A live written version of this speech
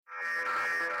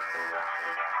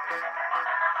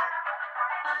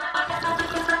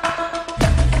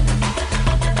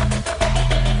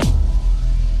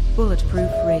Bulletproof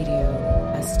Radio,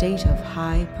 a state of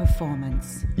high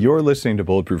performance. You're listening to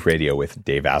Bulletproof Radio with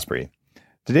Dave Asprey.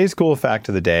 Today's cool fact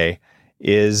of the day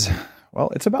is, well,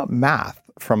 it's about math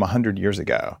from 100 years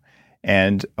ago.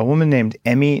 And a woman named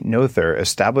Emmy Noether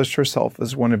established herself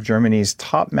as one of Germany's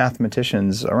top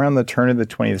mathematicians around the turn of the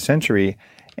 20th century.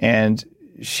 And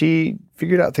she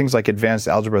figured out things like advanced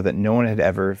algebra that no one had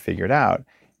ever figured out.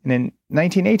 And in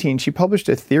 1918, she published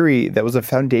a theory that was a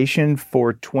foundation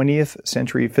for 20th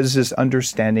century physicists'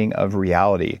 understanding of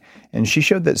reality. And she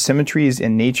showed that symmetries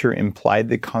in nature implied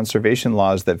the conservation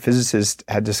laws that physicists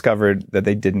had discovered that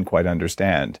they didn't quite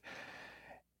understand.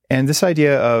 And this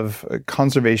idea of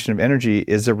conservation of energy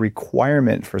is a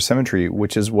requirement for symmetry,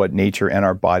 which is what nature and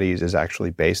our bodies is actually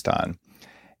based on.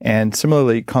 And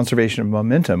similarly, conservation of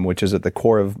momentum, which is at the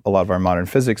core of a lot of our modern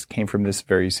physics, came from this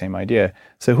very same idea.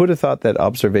 So who would have thought that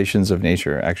observations of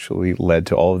nature actually led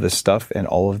to all of this stuff, and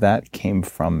all of that came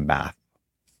from math?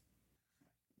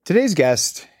 Today's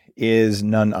guest is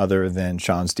none other than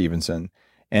Sean Stephenson.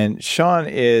 And Sean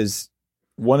is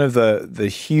one of the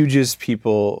hugest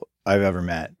people I've ever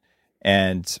met.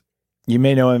 And you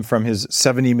may know him from his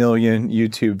 70 million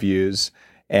YouTube views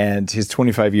and his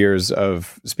 25 years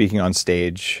of speaking on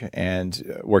stage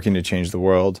and working to change the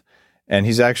world. And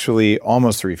he's actually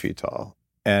almost 3 feet tall.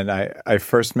 And I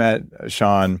first met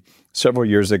Sean several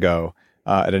years ago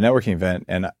at a networking event,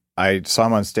 and I saw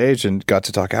him on stage and got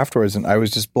to talk afterwards. And I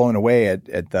was just blown away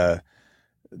at the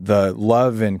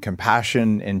love and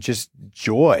compassion and just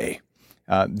joy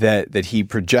that he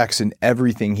projects in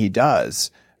everything he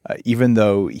does. Even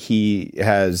though he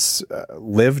has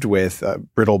lived with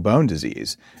brittle bone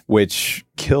disease, which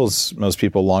kills most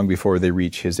people long before they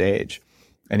reach his age.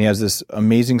 And he has this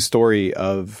amazing story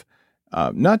of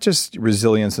not just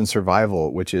resilience and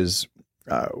survival, which is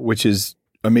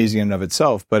amazing in and of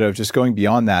itself, but of just going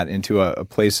beyond that into a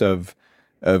place of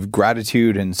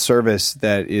gratitude and service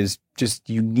that is just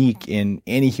unique in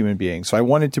any human being. So I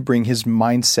wanted to bring his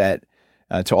mindset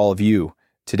to all of you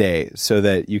today, so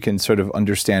that you can sort of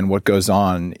understand what goes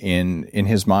on in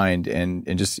his mind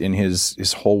and just in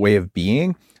his whole way of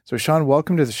being. So Sean,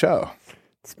 welcome to the show.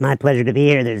 It's my pleasure to be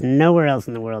here. There's nowhere else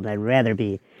in the world I'd rather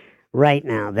be right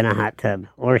now than a hot tub,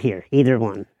 or here, either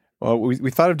one. Well,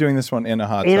 we thought of doing this one in a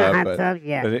hot tub,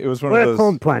 yeah. But it was one or of those, a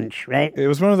cold plunge, right? It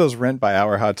was one of those rent by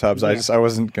hour hot tubs. Yeah. I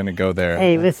wasn't going to go there.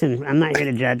 Hey, listen, I'm not here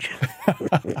to judge.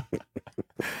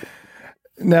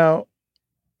 Now,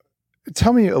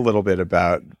 tell me a little bit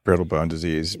about brittle bone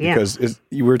disease, because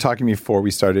you were talking before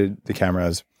we started the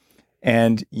cameras,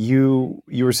 and you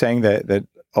were saying that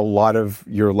a lot of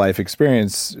your life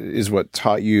experience is what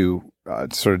taught you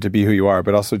sort of to be who you are,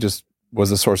 but also just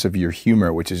was a source of your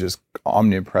humor, which is just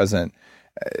omnipresent.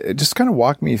 Just kind of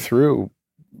walk me through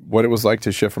what it was like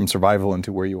to shift from survival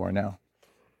into where you are now.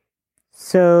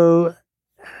 So,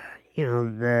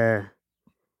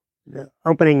 the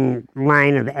opening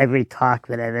line of every talk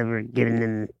that I've ever given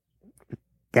in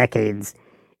decades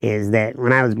is that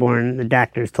when I was born, the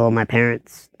doctors told my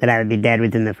parents that I would be dead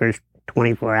within the first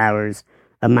 24 hours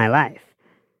of my life.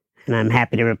 And I'm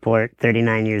happy to report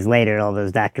 39 years later, all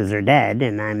those doctors are dead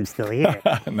and I'm still here.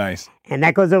 Nice. And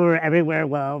that goes over everywhere,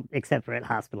 well, except for at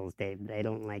hospitals, Dave. They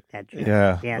don't like that.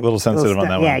 Yeah, a little sensitive on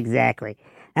that one. Yeah, exactly.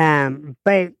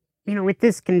 But, with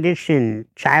this condition,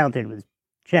 childhood was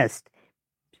just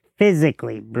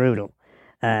physically brutal.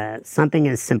 Something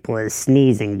as simple as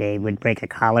sneezing, Dave, would break a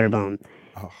collarbone.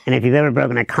 Oh. And if you've ever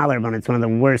broken a collarbone, it's one of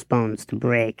the worst bones to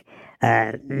break,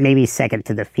 maybe second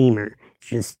to the femur. It's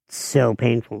just so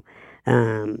painful.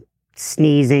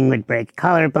 Sneezing would break a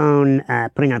collarbone.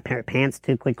 Putting on a pair of pants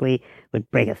too quickly would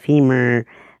break a femur.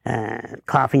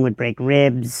 Coughing would break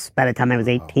ribs. By the time I was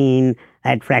 18, I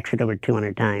had fractured over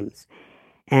 200 times.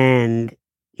 And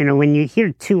when you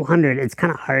hear 200, it's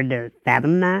kind of hard to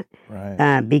fathom that,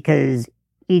 right? Because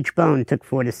each bone took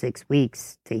 4 to 6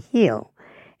 weeks to heal.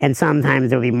 And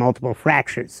sometimes there would be multiple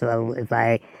fractures. So if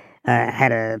I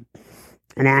had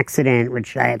an accident,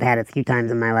 which I have had a few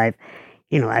times in my life,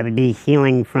 I would be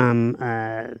healing from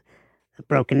a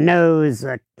broken nose,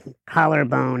 a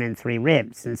collarbone, and 3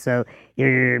 ribs. And so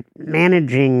you're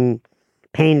managing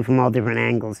pain from all different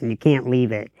angles, and you can't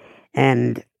leave it.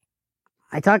 And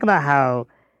I talk about how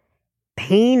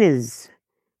pain it's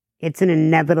an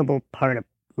inevitable part of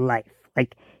life.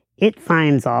 Like, it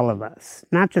finds all of us,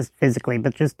 not just physically,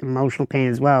 but just emotional pain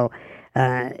as well.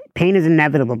 Pain is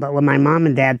inevitable, but what my mom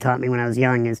and dad taught me when I was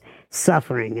young is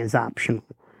suffering is optional.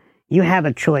 You have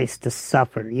a choice to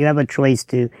suffer. You have a choice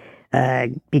to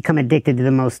become addicted to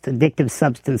the most addictive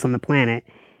substance on the planet,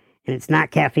 and it's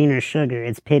not caffeine or sugar,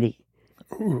 it's pity.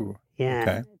 Ooh, yeah.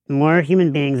 Okay. More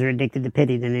human beings are addicted to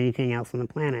pity than anything else on the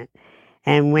planet.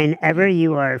 And whenever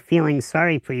you are feeling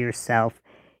sorry for yourself,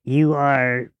 you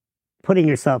are putting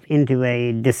yourself into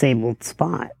a disabled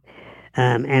spot.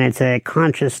 And it's a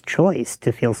conscious choice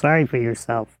to feel sorry for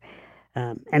yourself.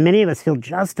 And many of us feel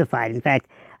justified. In fact,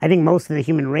 I think most of the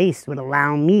human race would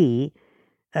allow me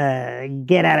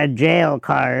get out of jail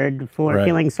card for Right.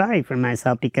 feeling sorry for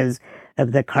myself because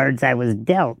of the cards I was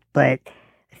dealt. But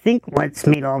I think what's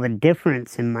made all the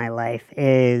difference in my life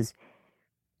is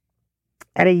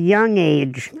at a young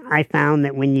age, I found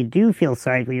that when you do feel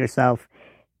sorry for yourself,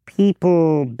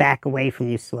 people back away from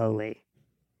you slowly.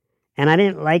 And I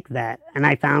didn't like that. And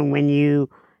I found when you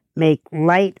make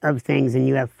light of things and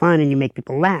you have fun and you make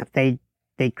people laugh, they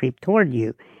creep toward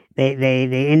you.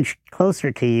 They inch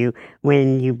closer to you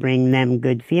when you bring them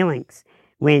good feelings.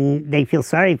 When they feel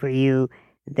sorry for you,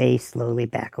 they slowly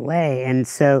back away. And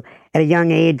so at a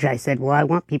young age, I said, well, I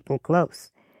want people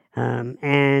close.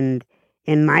 And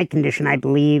in my condition, I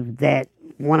believe that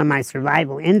one of my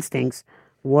survival instincts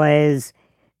was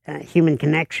human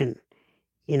connection,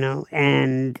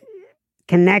 and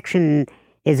connection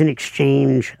is an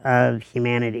exchange of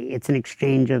humanity. It's an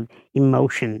exchange of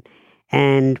emotion.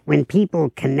 And when people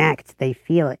connect, they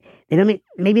feel it.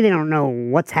 Maybe they don't know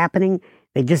what's happening.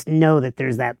 They just know that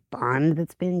there's that bond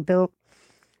that's being built.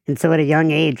 And so at a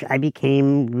young age, I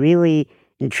became really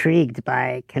intrigued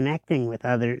by connecting with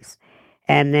others.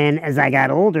 And then as I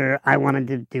got older, I wanted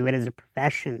to do it as a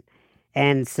profession.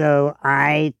 And so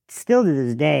I still to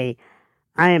this day,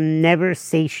 I am never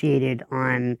satiated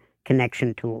on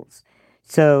connection tools.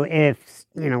 So if,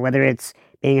 whether it's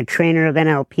being a trainer of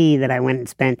NLP that I went and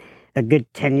spent a good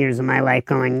 10 years of my life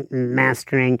going and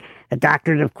mastering, a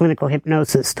doctorate of clinical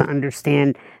hypnosis to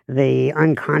understand the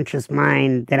unconscious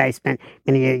mind that I spent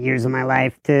many years of my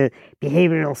life, to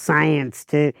behavioral science,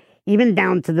 to even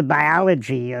down to the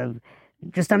biology of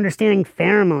just understanding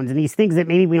pheromones and these things that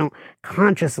maybe we don't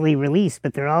consciously release,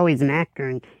 but they're always an actor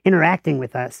and interacting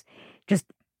with us.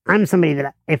 I'm somebody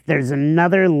that if there's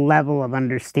another level of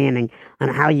understanding on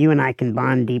how you and I can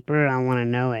bond deeper, I want to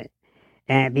know it.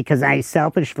 Because I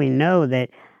selfishly know that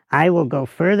I will go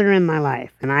further in my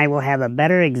life and I will have a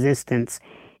better existence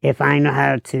if I know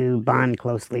how to bond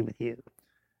closely with you.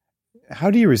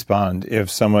 How do you respond if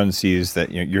someone sees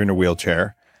that you're in a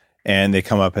wheelchair and they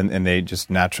come up and they just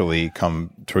naturally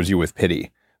come towards you with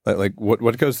pity? Like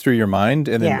what goes through your mind,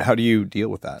 and then how do you deal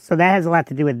with that? So that has a lot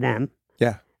to do with them.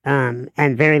 Yeah.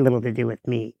 And very little to do with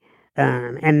me.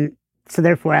 And so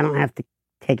therefore I don't have to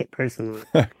take it personally.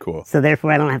 Cool. So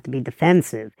therefore I don't have to be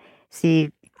defensive.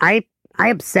 See, I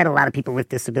upset a lot of people with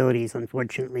disabilities,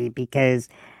 unfortunately, because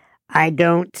I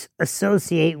don't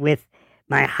associate with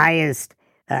my highest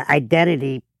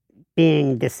identity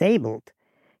being disabled.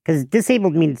 Because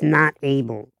disabled means not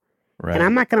able. Right. And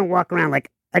I'm not going to walk around like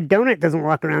a donut doesn't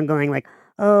walk around going like,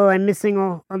 oh, I'm missing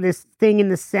all this thing in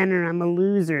the center. I'm a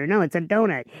loser. No, it's a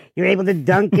donut. You're able to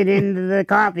dunk it into the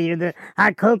coffee or the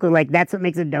hot cocoa. Like, that's what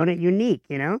makes a donut unique,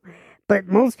 But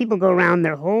most people go around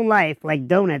their whole life like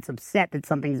donuts, upset that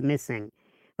something's missing.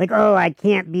 Like, oh, I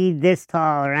can't be this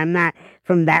tall, or I'm not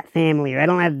from that family, or I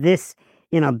don't have this,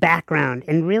 background.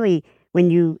 And really, when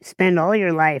you spend all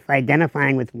your life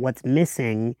identifying with what's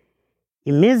missing,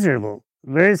 you're miserable.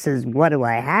 Versus what do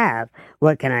I have?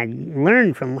 What can I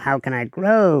learn from? How can I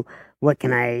grow? What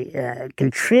can I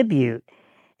contribute?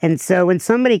 And so when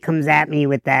somebody comes at me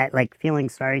with that, like feeling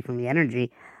sorry for me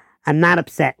energy, I'm not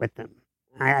upset with them.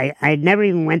 I never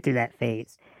even went through that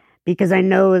phase because I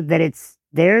know that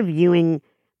they're viewing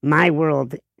my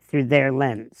world through their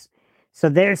lens. So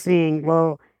they're saying,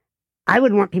 well, I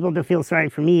would want people to feel sorry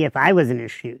for me if I was in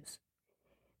his shoes.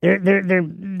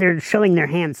 They're showing their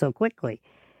hand so quickly.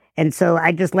 And so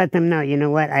I just let them know, you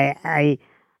know what, I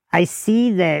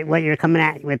see that what you're coming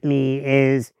at with me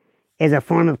is a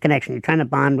form of connection. You're trying to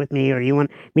bond with me, or you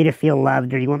want me to feel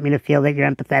loved, or you want me to feel that you're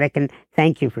empathetic, and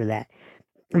thank you for that.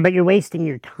 But you're wasting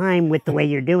your time with the way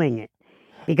you're doing it,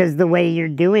 because the way you're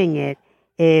doing it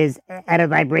is at a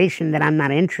vibration that I'm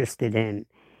not interested in.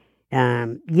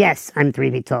 Yes, I'm 3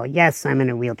 feet tall. Yes, I'm in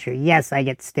a wheelchair. Yes, I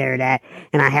get stared at,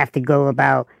 and I have to go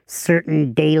about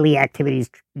certain daily activities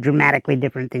dramatically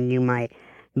different than you might.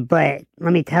 But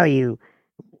let me tell you,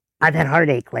 I've had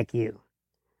heartache like you.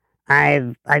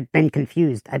 I've been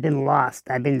confused. I've been lost.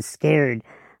 I've been scared.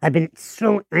 I've been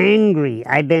so angry.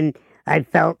 I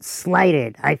felt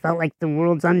slighted. I felt like the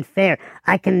world's unfair.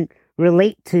 I can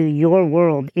relate to your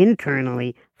world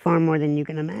internally far more than you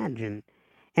can imagine.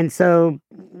 And so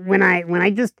when I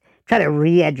just try to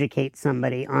re-educate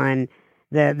somebody on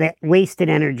the wasted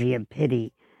energy of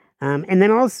pity, and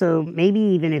then also maybe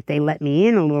even if they let me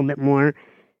in a little bit more,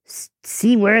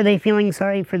 see where are they feeling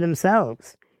sorry for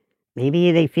themselves.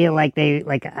 Maybe they feel like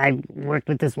I worked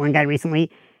with this one guy recently.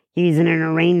 He's in an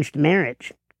arranged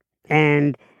marriage.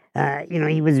 And,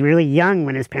 he was really young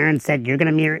when his parents said, you're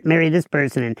going to marry this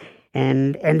person.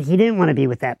 And he didn't want to be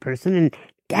with that person. And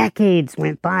decades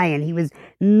went by and he was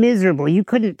miserable. You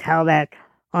couldn't tell that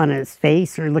on his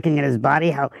face or looking at his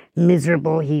body, how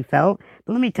miserable he felt.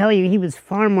 But let me tell you, he was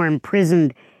far more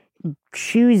imprisoned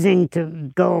choosing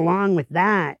to go along with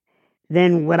that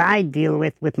than what I deal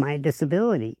with my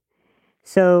disability.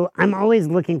 So I'm always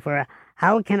looking for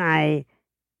how can I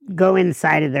go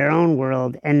inside of their own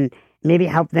world and maybe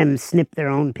help them snip their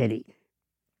own pity.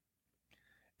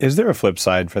 Is there a flip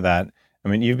side for that? I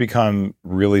mean, you've become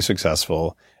really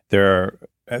successful. There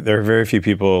are very few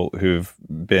people who've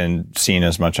been seen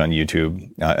as much on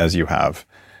YouTube as you have.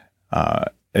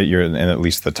 You're in at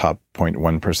least the top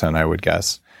 0.1%, I would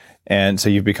guess. And so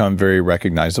you've become very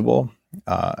recognizable.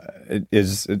 Do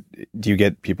you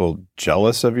get people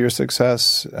jealous of your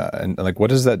success? And like, what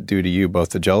does that do to you, both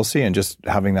the jealousy and just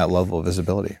having that level of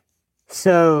visibility?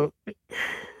 So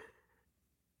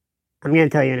I'm going to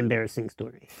tell you an embarrassing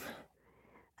story.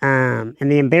 And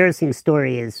the embarrassing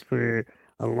story is, for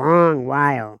a long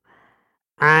while,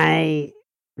 I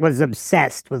was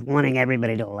obsessed with wanting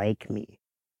everybody to like me.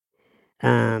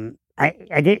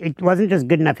 It wasn't just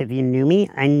good enough if you knew me.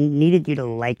 I needed you to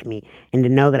like me and to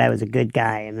know that I was a good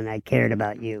guy and that I cared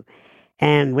about you.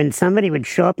 And when somebody would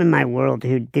show up in my world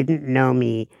who didn't know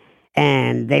me,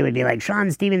 and they would be like,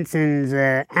 Sean Stephenson's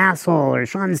an asshole, or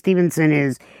Sean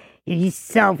Stephenson he's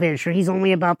selfish, or he's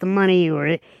only about the money,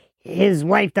 or his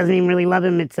wife doesn't even really love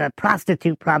him. It's a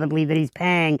prostitute probably that he's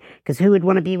paying, because who would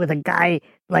want to be with a guy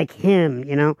like him,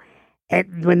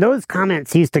 And when those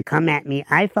comments used to come at me,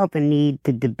 I felt the need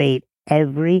to debate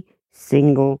every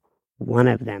single one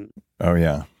of them. Oh,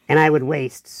 yeah. And I would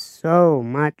waste so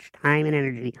much time and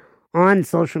energy on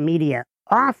social media,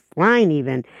 offline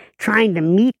even, trying to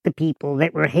meet the people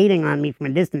that were hating on me from a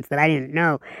distance that I didn't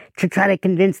know, to try to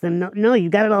convince them, no, you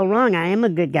got it all wrong. I am a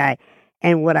good guy.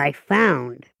 And what I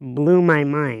found blew my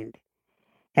mind.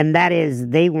 And that is,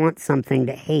 they want something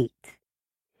to hate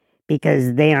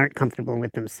because they aren't comfortable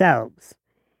with themselves.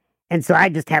 And so I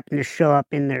just happened to show up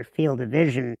in their field of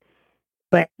vision.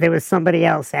 But there was somebody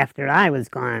else after I was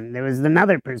gone. There was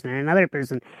another person and another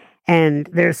person. And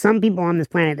there are some people on this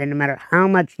planet that no matter how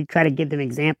much you try to give them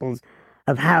examples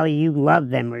of how you love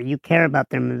them or you care about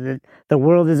them, the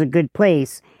world is a good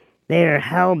place, they are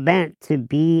hell-bent to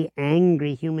be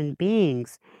angry human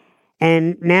beings.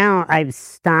 And now I've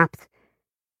stopped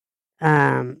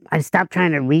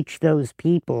trying to reach those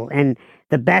people. And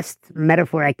the best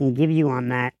metaphor I can give you on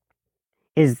that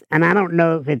is, and I don't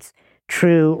know if it's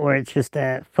true or it's just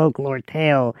a folklore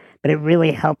tale, but it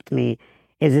really helped me,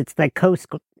 is it's the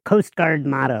Coast Guard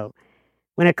motto.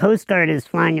 When a Coast Guard is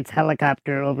flying its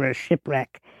helicopter over a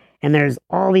shipwreck and there's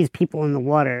all these people in the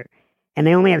water and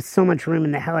they only have so much room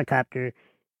in the helicopter,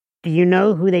 do you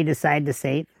know who they decide to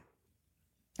save?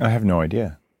 I have no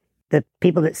idea. The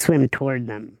people that swim toward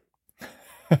them.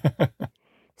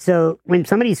 So when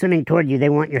somebody's swimming toward you, they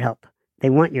want your help. They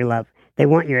want your love. They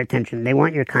want your attention. They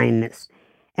want your kindness.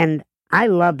 And I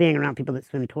love being around people that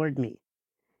swim toward me.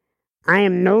 I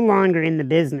am no longer in the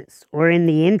business or in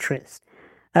the interest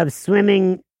of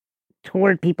swimming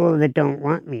toward people that don't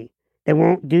want me, that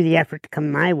won't do the effort to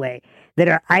come my way, that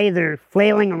are either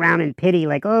flailing around in pity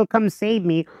like, oh, come save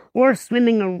me, or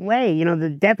swimming away. The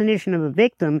definition of a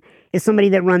victim is somebody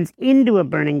that runs into a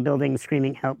burning building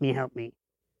screaming, help me, help me.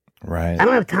 Right. I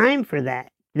don't have time for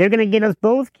that. They're going to get us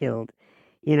both killed,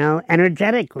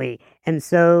 energetically. And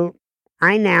so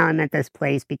I now am at this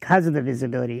place because of the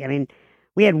visibility. I mean,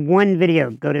 we had one video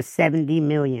go to 70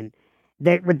 million.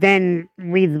 But then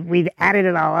we've added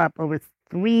it all up. Over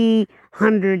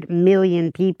 300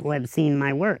 million people have seen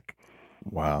my work.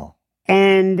 Wow.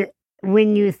 And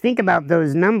when you think about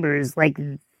those numbers, like,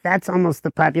 that's almost the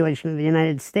population of the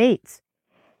United States.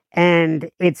 And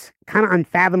it's kind of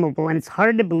unfathomable, and it's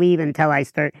hard to believe until I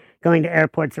start going to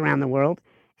airports around the world.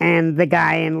 And the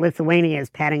guy in Lithuania is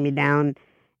patting me down,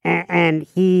 and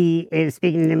he is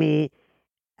speaking to me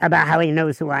about how he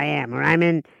knows who I am. Or I'm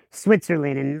in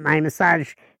Switzerland, and my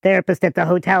massage therapist at the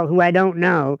hotel, who I don't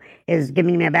know, is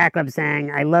giving me a back rub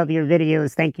saying, I love your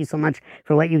videos. Thank you so much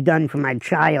for what you've done for my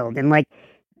child. And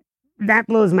that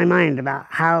blows my mind about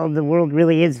how the world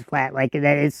really is flat,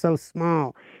 that it's so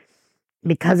small.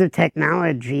 Because of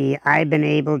technology, I've been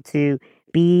able to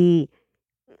be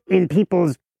in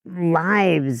people's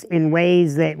lives in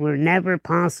ways that were never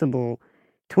possible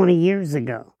 20 years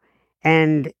ago.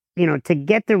 And, to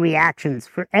get the reactions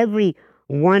for every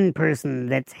one person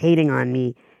that's hating on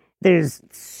me, there's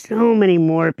so many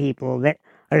more people that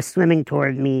are swimming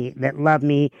toward me that love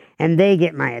me, and they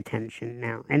get my attention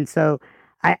now. And so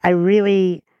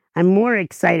I'm more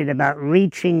excited about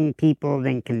reaching people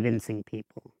than convincing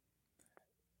people.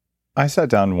 I sat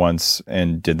down once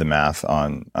and did the math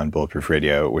on Bulletproof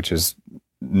Radio, which is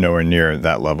nowhere near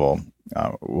that level.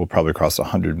 We'll probably cross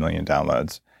 100 million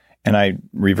downloads. And I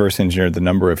reverse engineered the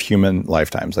number of human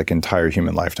lifetimes, like entire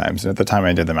human lifetimes. And at the time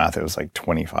I did the math, it was like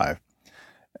 25.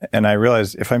 And I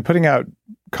realized if I'm putting out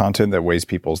content that wastes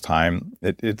people's time,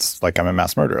 it's like I'm a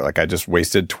mass murderer. Like I just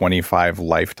wasted 25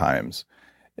 lifetimes.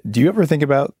 Do you ever think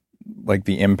about like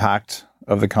the impact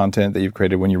of the content that you've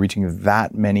created when you're reaching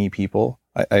that many people?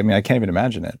 I mean, I can't even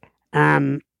imagine it.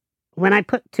 When I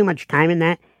put too much time in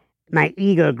that, my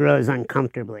ego grows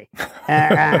uncomfortably.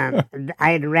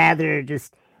 I'd rather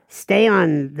just stay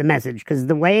on the message, because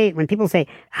when people say,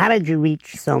 how did you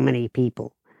reach so many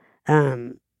people?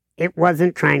 It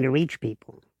wasn't trying to reach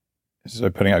people. This is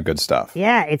putting out good stuff.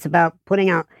 Yeah, it's about putting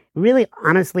out, really,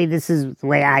 honestly, this is the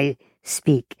way I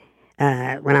speak.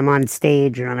 When I'm on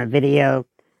stage or on a video,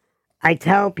 I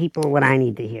tell people what I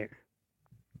need to hear.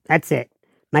 That's it.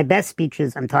 My best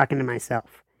speeches, I'm talking to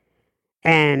myself.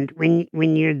 And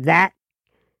when you're that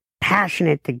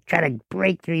passionate to try to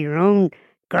break through your own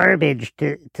garbage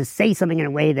to say something in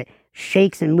a way that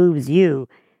shakes and moves you,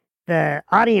 the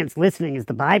audience listening is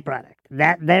the byproduct.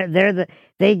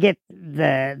 They get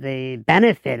the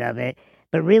benefit of it.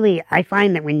 But really, I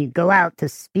find that when you go out to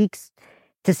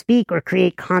speak or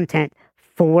create content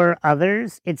for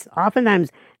others, it's oftentimes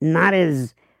not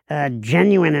as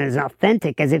genuine and as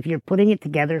authentic as if you're putting it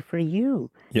together for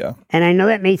you. Yeah. And I know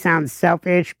that may sound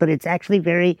selfish, but it's actually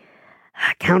very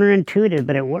counterintuitive,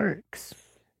 but it works.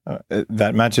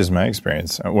 That matches my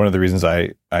experience. One of the reasons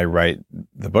I write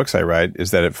the books I write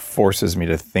is that it forces me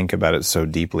to think about it so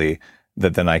deeply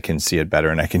that then I can see it better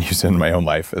and I can use it in my own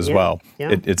life as well.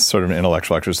 Yeah. It's sort of an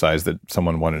intellectual exercise that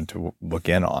someone wanted to look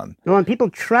in on. Well, and people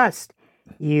trust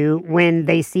you when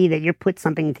they see that you put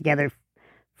something together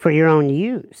for your own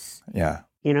use. Yeah.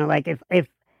 You know, like if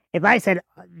I said,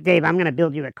 Dave, I'm going to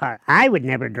build you a car, I would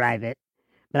never drive it,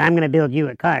 but I'm going to build you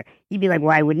a car. You'd be like,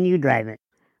 why wouldn't you drive it?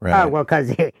 Right. Oh, well,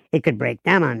 because it could break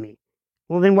down on me.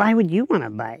 Well, then why would you want to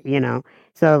buy it, you know?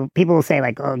 So people will say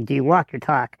like, oh, do you walk your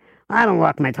talk? Well, I don't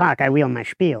walk my talk, I wheel my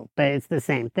spiel, but it's the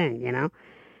same thing, you know?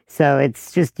 So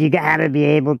it's just, you got to be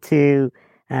able to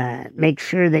make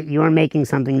sure that you're making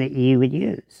something that you would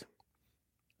use.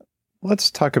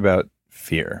 Let's talk about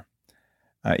fear.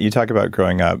 You talk about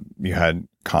growing up, you had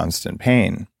constant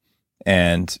pain,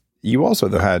 and you also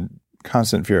though had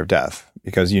constant fear of death,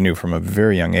 because you knew from a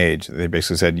very young age, they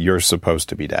basically said, you're supposed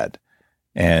to be dead.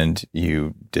 And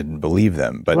you didn't believe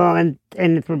them. But well, and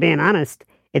if we're being honest,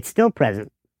 it's still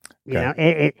present. You know,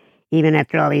 it even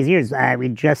after all these years, we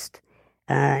just,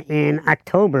 in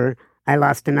October, I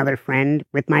lost another friend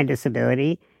with my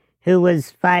disability who was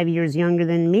 5 years younger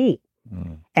than me.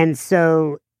 Mm. And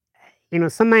so, you know,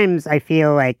 sometimes I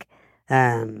feel like,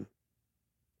 and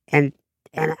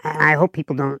I hope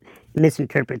people don't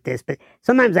misinterpret this, but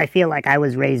sometimes I feel like I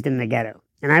was raised in the ghetto.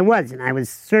 And I wasn't. I was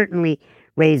certainly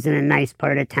raised in a nice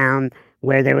part of town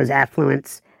where there was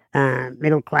affluence,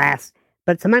 middle class.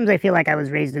 But sometimes I feel like I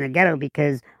was raised in a ghetto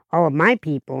because all of my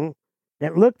people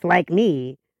that looked like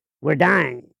me were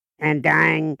dying, and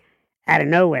dying out of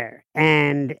nowhere.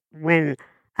 And when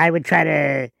I would try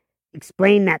to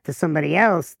explain that to somebody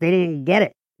else, they didn't get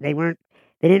it. They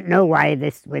didn't know why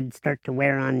this would start to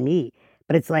wear on me.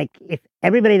 But it's like if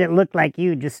everybody that looked like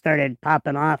you just started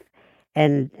popping off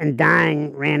and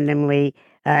dying randomly,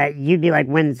 you'd be like,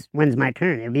 when's my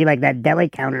turn? It'd be like that deli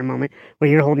counter moment where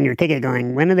you're holding your ticket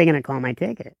going, when are they going to call my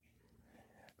ticket?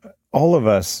 All of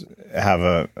us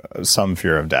have some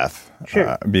fear of death.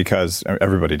 Sure. Because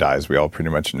everybody dies. We all pretty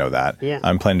much know that. Yeah.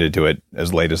 I'm planning to do it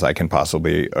as late as I can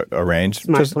possibly arrange.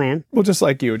 Smart plan. Well, just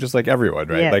like you, just like everyone,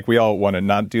 right? Yeah. Like we all want to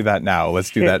not do that now.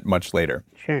 Let's do that much later.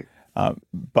 Sure.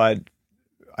 But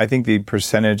I think the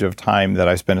percentage of time that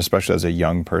I spent, especially as a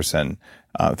young person,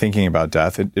 thinking about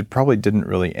death, it probably didn't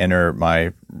really enter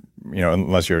my,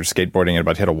 unless you're skateboarding and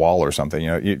about to hit a wall or something,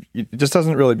 it just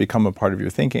doesn't really become a part of your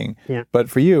thinking. Yeah. But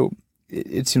for you,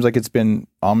 it seems like it's been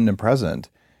omnipresent.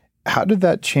 How did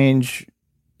that change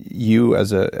you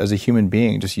as a human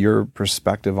being, just your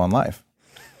perspective on life?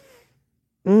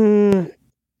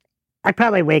 I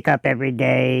probably wake up every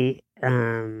day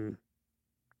kind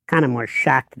of more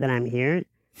shocked that I'm here.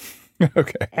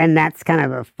 Okay. And that's kind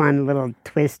of a fun little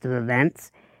twist of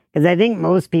events. Because I think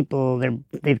most people,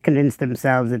 they've convinced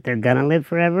themselves that they're going to live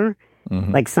forever.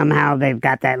 Mm-hmm. Like somehow they've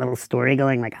got that little story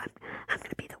going, like, I'm going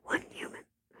to be the one human.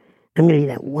 I'm going to be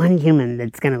that one human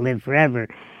that's going to live forever.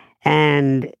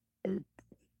 And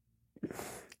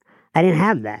I didn't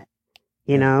have that.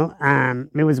 You know,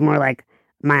 it was more like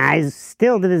my eyes,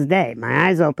 still to this day, my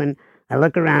eyes open, I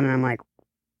look around and I'm like,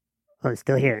 oh, it's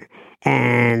still here.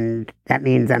 And that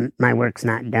means my work's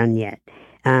not done yet.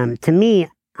 To me,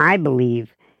 I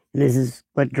believe, and this is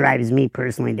what drives me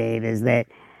personally, Dave, is that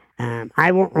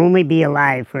I will only be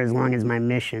alive for as long as my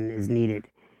mission is needed.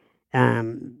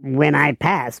 When I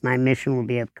pass, my mission will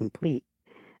be complete.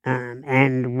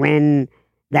 And when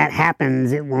that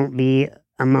happens, it won't be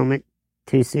a moment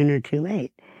too soon or too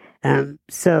late.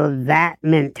 So that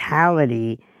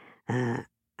mentality,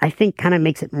 I think, kind of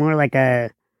makes it more like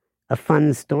a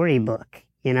fun storybook,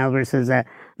 you know, versus a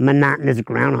monotonous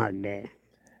Groundhog Day.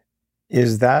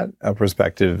 Is that a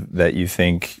perspective that you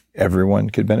think everyone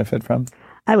could benefit from?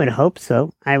 I would hope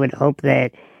so. I would hope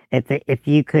that if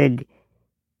you could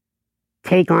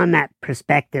take on that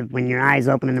perspective when your eyes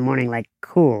open in the morning, like,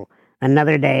 cool,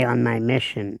 another day on my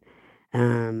mission,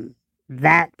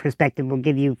 that perspective will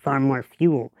give you far more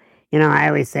fuel. You know, I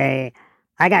always say,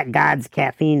 I got God's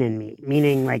caffeine in me,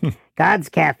 meaning like God's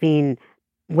caffeine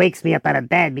wakes me up out of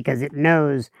bed because it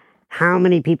knows how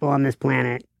many people on this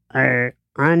planet are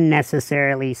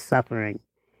unnecessarily suffering.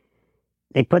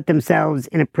 They put themselves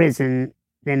in a prison,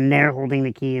 then they're holding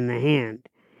the key in the hand.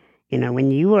 You know,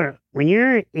 when you're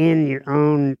in your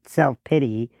own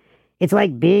self-pity, it's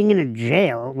like being in a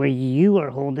jail where you are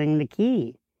holding the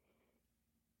key.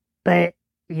 But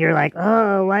you're like,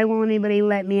 oh, why won't anybody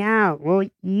let me out? Well,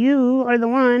 you are the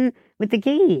one with the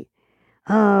key.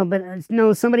 Oh, but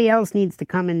no, somebody else needs to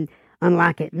come and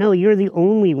unlock it. No, you're the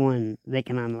only one that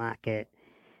can unlock it.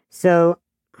 So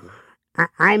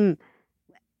I'm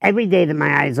every day that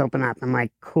my eyes open up, I'm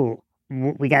like, cool,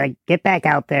 we got to get back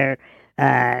out there.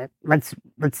 Let's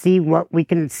see what we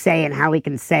can say and how we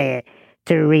can say it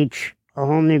to reach a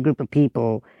whole new group of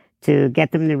people, to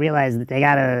get them to realize that they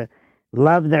got to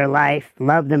love their life,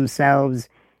 love themselves,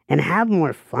 and have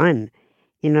more fun.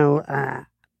 You know,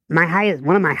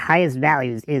 one of my highest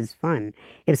values is fun.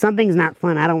 If something's not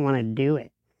fun, I don't want to do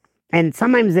it. And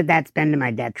sometimes that's been to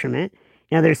my detriment.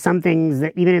 You know, there's some things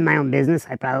that even in my own business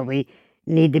I probably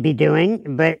need to be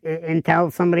doing, but until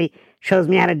somebody shows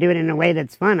me how to do it in a way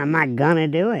that's fun, I'm not gonna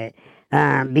do it.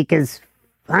 Because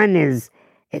fun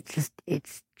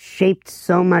it's shaped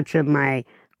so much of my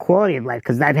quality of life,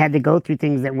 because I've had to go through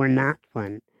things that were not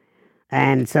fun.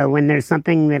 And so when there's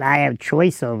something that I have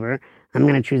choice over, I'm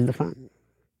going to choose the fun.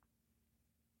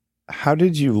 How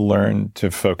did you learn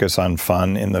to focus on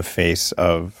fun in the face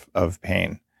of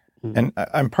pain? Mm-hmm. And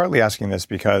I'm partly asking this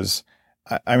because,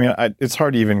 it's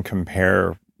hard to even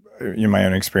compare my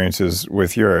own experiences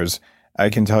with yours. I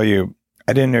can tell you,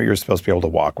 I didn't know you were supposed to be able to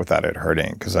walk without it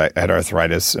hurting, because I had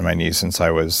arthritis in my knee since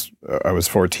I was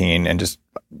 14, and just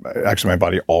actually my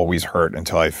body always hurt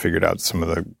until I figured out some of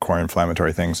the core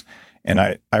inflammatory things. And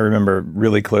I remember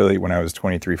really clearly when I was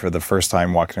 23 for the first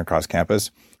time walking across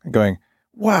campus going,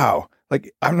 wow,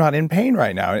 like I'm not in pain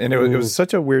right now. And it was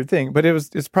such a weird thing, but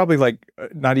it's probably like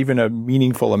not even a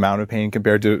meaningful amount of pain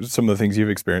compared to some of the things you've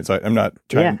experienced. I'm not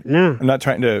trying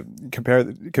to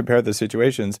compare the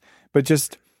situations, but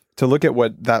just to look at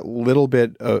what that little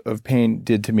bit of pain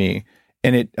did to me.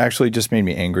 And it actually just made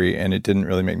me angry, and it didn't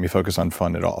really make me focus on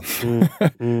fun at all.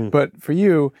 But for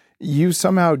you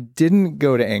somehow didn't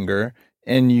go to anger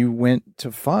and you went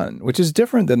to fun, which is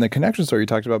different than the connection story you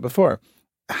talked about before.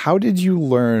 How did you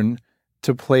learn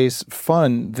to place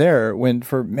fun there when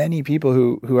for many people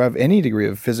who have any degree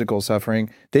of physical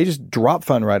suffering, they just drop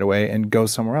fun right away and go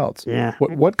somewhere else? Yeah.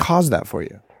 What caused that for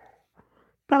you?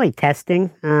 Probably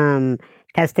testing.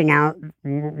 Testing out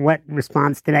what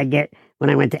response did I get when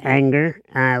I went to anger,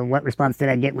 what response did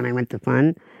I get when I went to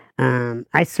fun.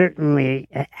 I certainly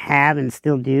have and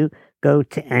still do go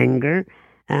to anger,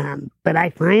 but I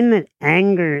find that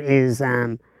anger is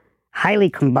highly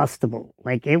combustible.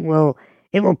 Like it will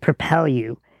propel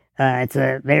you. It's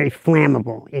a very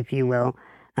flammable, if you will,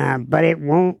 but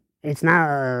it's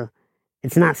not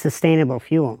sustainable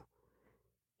fuel,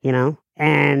 you know?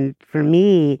 And for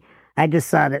me, I just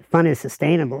saw that fun is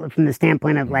sustainable from the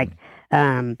standpoint of like,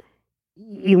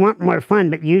 you want more fun,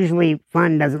 but usually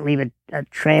fun doesn't leave a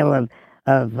trail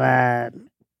of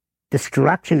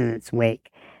destruction in its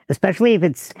wake, especially if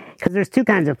it's, because there's two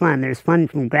kinds of fun. There's fun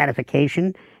from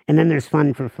gratification, and then there's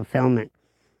fun for fulfillment.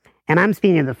 And I'm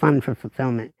speaking of the fun for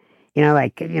fulfillment. You know,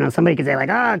 like, you know, somebody could say like,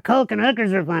 oh, Coke and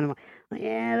hookers are fun. Well,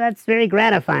 yeah, that's very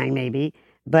gratifying maybe,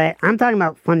 but I'm talking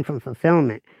about fun from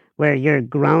fulfillment, where you're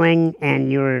growing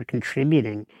and you're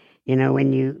contributing. You know,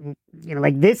 when you know,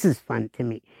 like this is fun to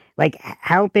me. Like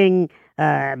helping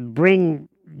bring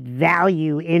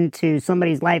value into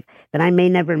somebody's life that I may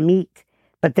never meet,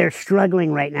 but they're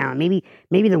struggling right now. Maybe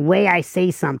the way I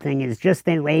say something is just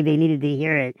the way they needed to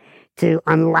hear it to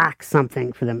unlock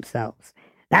something for themselves.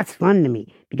 That's fun to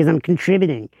me because I'm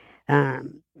contributing.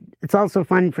 It's also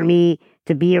fun for me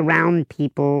to be around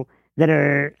people that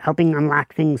are helping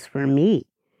unlock things for me.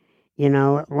 You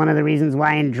know, one of the reasons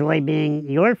why I enjoy being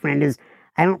your friend is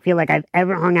I don't feel like I've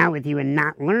ever hung out with you and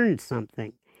not learned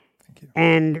something. Thank you.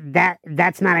 And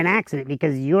that's not an accident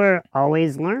because you're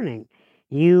always learning.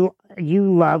 You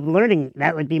love learning.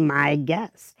 That would be my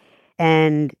guess.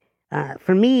 And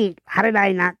for me, how did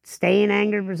I not stay in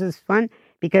anger versus fun?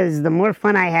 Because the more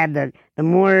fun I had, the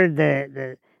more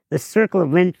the circle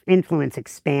of influence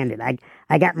expanded.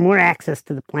 I got more access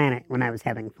to the planet when I was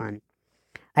having fun.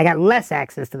 I got less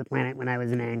access to the planet when I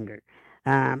was in anger.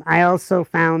 I also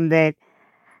found that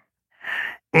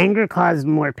anger caused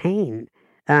more pain.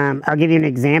 I'll give you an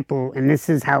example, and this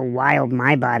is how wild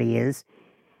my body is.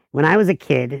 When I was a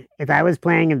kid, if I was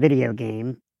playing a video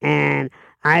game and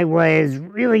I was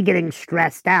really getting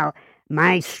stressed out,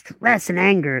 my stress and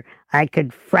anger, I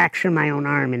could fracture my own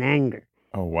arm in anger.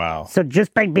 Oh, wow. So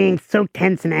just by being so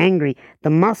tense and angry, the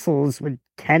muscles would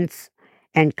tense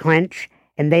and clench,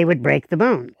 and they would break the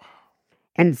bone.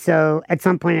 And so at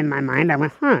some point in my mind, I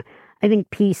went, I think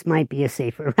peace might be a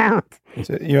safer route.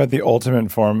 So you had the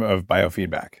ultimate form of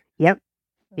biofeedback. Yep.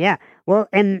 Yeah. Well,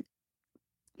 and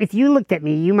if you looked at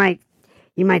me, you might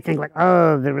think like,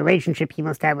 oh, the relationship he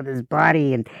must have with his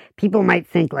body, and people might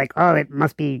think like, oh, it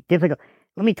must be difficult.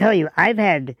 Let me tell you, I've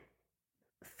had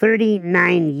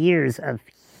 39 years of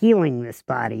healing this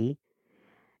body,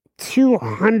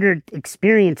 200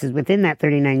 experiences within that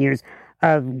 39 years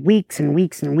of weeks and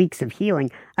weeks and weeks of healing.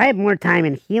 I have more time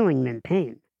in healing than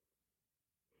pain.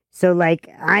 So like,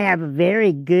 I have a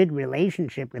very good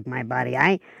relationship with my body.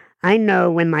 I know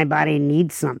when my body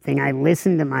needs something. I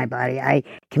listen to my body. I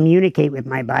communicate with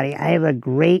my body. I have a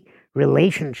great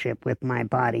relationship with my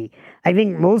body. I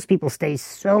think most people stay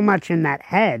so much in that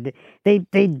head, they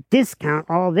discount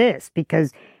all this,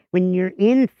 because when you're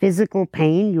in physical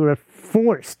pain, you are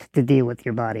forced to deal with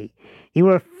your body. You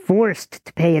are forced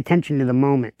to pay attention to the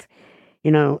moment.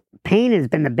 You know, pain has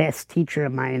been the best teacher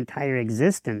of my entire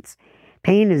existence.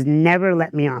 Pain has never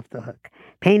let me off the hook.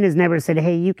 Pain has never said,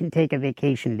 hey, you can take a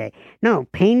vacation day. No,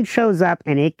 pain shows up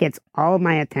and it gets all of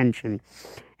my attention,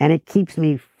 and it keeps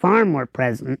me far more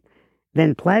present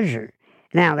than pleasure.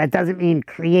 Now, that doesn't mean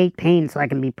create pain so I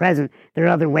can be present. There are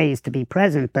other ways to be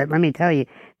present, but let me tell you,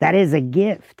 that is a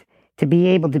gift, to be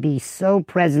able to be so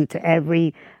present to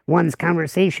everyone's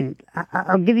conversation.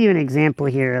 I'll give you an example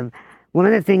here of one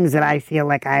of the things that I feel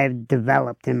like I've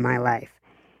developed in my life,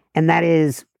 and that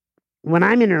is when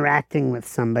I'm interacting with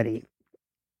somebody,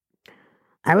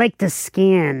 I like to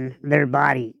scan their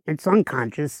body. It's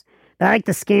unconscious, but I like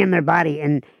to scan their body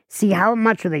and see how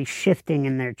much are they shifting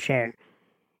in their chair.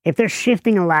 If they're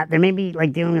shifting a lot, they may be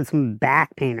like dealing with some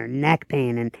back pain or neck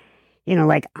pain. And, you know,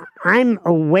 like I'm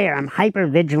aware, I'm hyper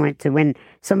vigilant to when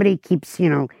somebody keeps, you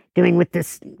know, doing with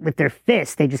their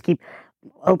fist, they just keep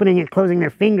opening and closing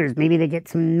their fingers. Maybe they get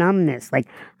some numbness. Like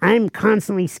I'm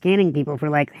constantly scanning people for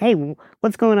like, hey,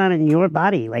 what's going on in your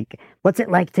body? Like, what's it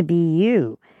like to be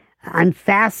you? I'm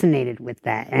fascinated with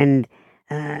that. And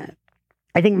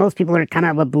I think most people are kind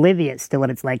of oblivious to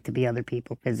what it's like to be other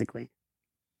people physically.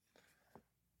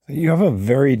 You have a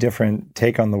very different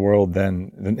take on the world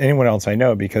than anyone else I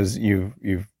know, because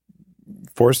you've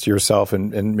forced yourself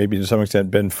and maybe to some extent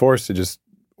been forced to just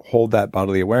hold that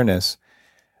bodily awareness.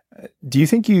 Do you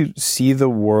think you see the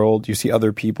world, you see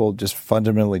other people just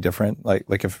fundamentally different?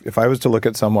 Like if I was to look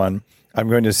at someone, I'm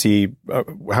going to see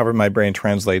however my brain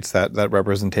translates that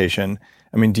representation.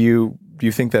 I mean, do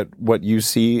you think that what you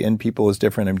see in people is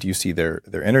different? I mean, do you see their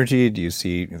energy? Do you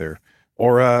see their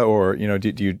aura, or you know,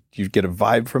 do you get a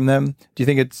vibe from them? Do you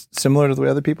think it's similar to the way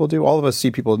other people do? All of us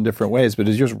see people in different ways, but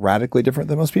is yours radically different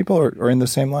than most people, or in the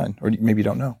same line, or maybe you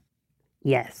don't know?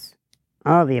 Yes,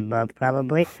 all of the above,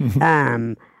 probably.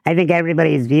 I think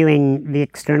everybody is viewing the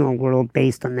external world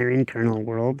based on their internal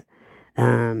world.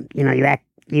 You know,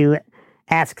 you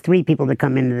ask 3 people to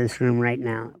come into this room right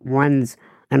now. One's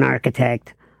an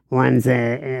architect, one's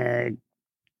a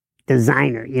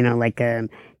designer, you know, like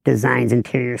designs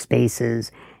interior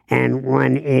spaces, and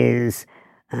one is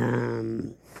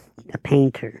a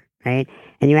painter, right?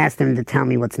 And you ask them to tell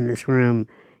me what's in this room.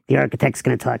 The architect's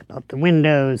going to talk about the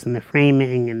windows and the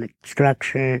framing and the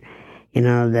structure. You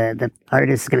know, the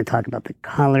artist is going to talk about the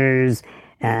colors.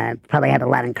 Probably have a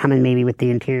lot in common maybe with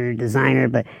the interior designer,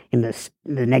 but in the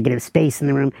negative space in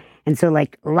the room. And so,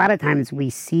 like, a lot of times we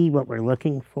see what we're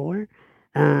looking for.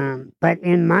 But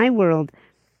in my world,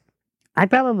 I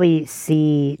probably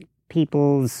see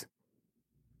people's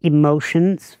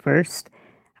emotions first.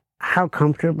 How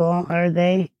comfortable are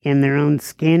they in their own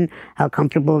skin? How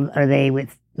comfortable are they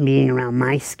with being around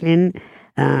my skin?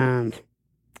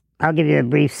 I'll give you a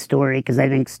brief story because I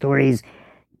think stories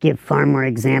give far more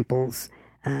examples.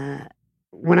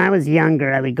 When I was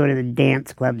younger, I would go to the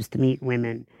dance clubs to meet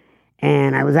women.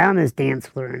 And I was out on this dance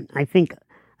floor, and I think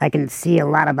I can see a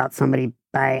lot about somebody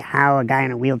by how a guy in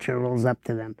a wheelchair rolls up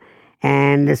to them.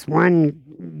 And this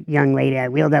one young lady, I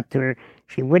wheeled up to her.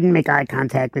 She wouldn't make eye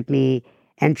contact with me.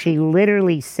 And she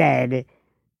literally said,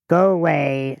 "Go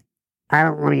away. I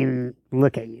don't want to even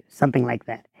look at you." Something like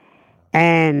that.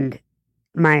 And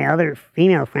my other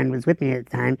female friend was with me at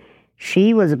the time.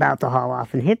 She was about to haul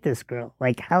off and hit this girl.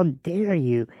 Like, how dare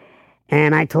you?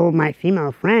 And I told my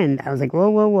female friend, I was like, whoa,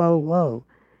 whoa, whoa, whoa.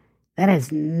 That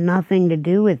has nothing to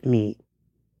do with me.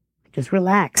 Just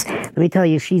relax. Let me tell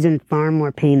you, she's in far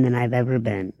more pain than I've ever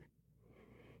been.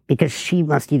 Because she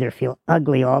must either feel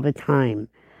ugly all the time,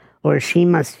 or she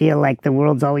must feel like the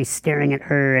world's always staring at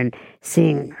her and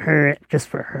seeing her just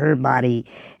for her body.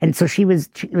 And so it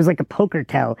was like a poker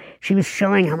tell. She was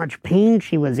showing how much pain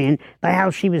she was in by how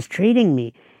she was treating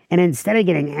me. And instead of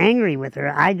getting angry with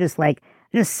her, I just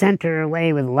sent her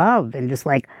away with love and just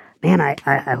like, man,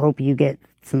 I hope you get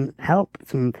some help,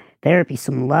 some therapy,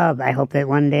 some love. I hope that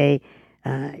one day,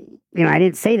 I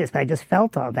didn't say this, but I just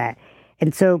felt all that.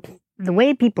 And so the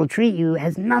way people treat you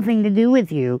has nothing to do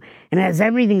with you, and it has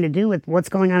everything to do with what's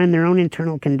going on in their own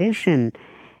internal condition.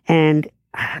 And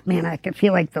man, I could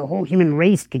feel like the whole human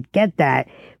race could get that.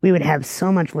 We would have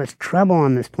so much less trouble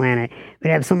on this planet. We'd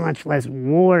have so much less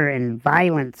war and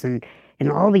violence and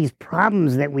all these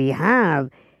problems that we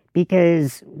have,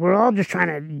 because we're all just trying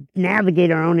to navigate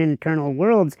our own internal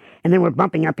worlds, and then we're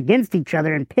bumping up against each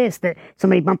other and pissed that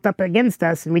somebody bumped up against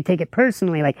us, and we take it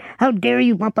personally, like, how dare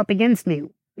you bump up against me?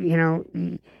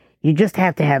 You just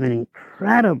have to have an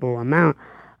incredible amount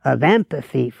of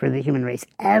empathy for the human race.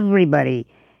 Everybody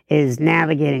is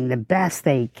navigating the best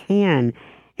they can,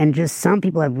 and just some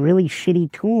people have really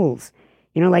shitty tools.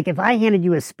 Like if I handed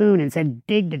you a spoon and said,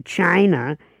 dig to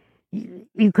China,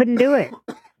 you couldn't do it.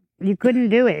 You couldn't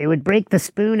do it. It would break the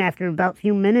spoon after about a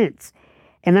few minutes.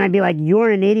 And then I'd be like, you're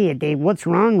an idiot, Dave. What's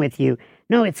wrong with you?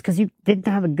 No, it's because you didn't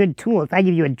have a good tool. If I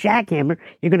give you a jackhammer,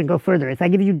 you're going to go further. If I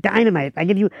give you dynamite, if I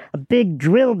give you a big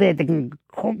drill bit that can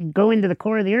go into the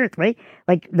core of the earth, right?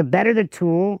 Like, the better the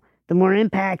tool, the more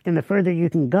impact and the further you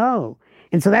can go.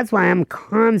 And so that's why I'm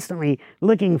constantly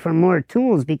looking for more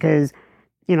tools, because,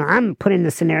 I'm put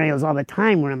into scenarios all the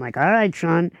time where I'm like, all right,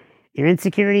 Sean, your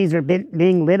insecurities are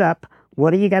being lit up.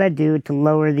 What do you got to do to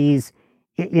lower these,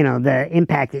 the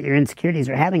impact that your insecurities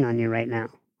are having on you right now?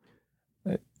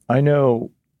 I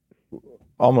know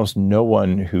almost no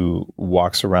one who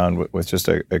walks around with just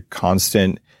a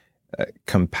constant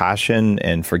compassion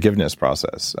and forgiveness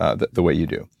process the way you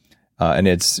do. And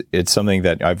it's something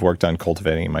that I've worked on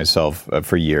cultivating myself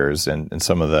for years. And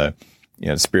some of the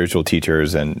spiritual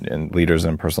teachers and leaders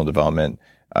in personal development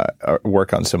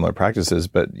work on similar practices.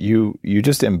 But you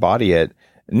just embody it,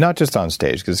 not just on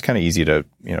stage, because it's kind of easy to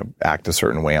act a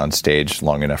certain way on stage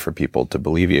long enough for people to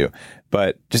believe you,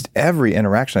 but just every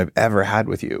interaction I've ever had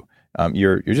with you,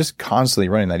 you're just constantly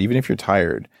running that, even if you're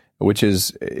tired, which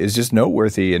is just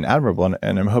noteworthy and admirable.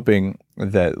 And I'm hoping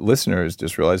that listeners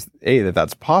just realize that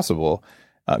that's possible,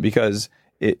 because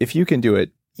if you can do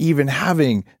it, even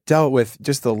having dealt with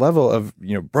just the level of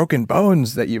broken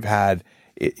bones that you've had,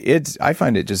 I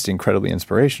find it just incredibly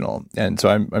inspirational. And so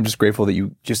I'm just grateful that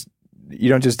you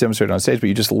don't just demonstrate it on stage, but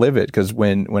you just live it, because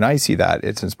when I see that,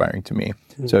 it's inspiring to me.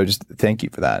 Mm-hmm. So just thank you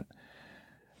for that.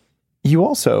 You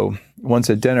also, once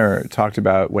at dinner, talked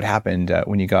about what happened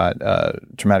when you got a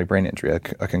traumatic brain injury, a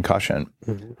concussion.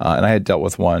 Mm-hmm. And I had dealt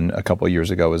with one a couple of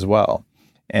years ago as well.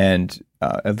 And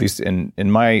at least in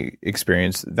my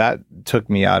experience, that took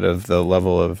me out of the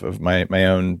level of my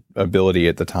own ability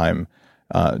at the time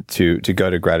to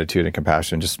go to gratitude and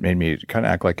compassion. Just made me kind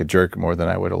of act like a jerk more than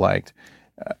I would have liked.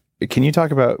 Can you talk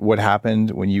about what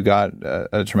happened when you got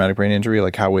a traumatic brain injury,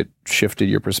 like how it shifted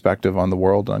your perspective on the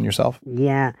world, on yourself?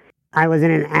 Yeah. I was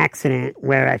in an accident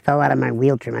where I fell out of my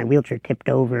wheelchair. My wheelchair tipped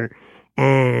over,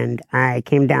 and I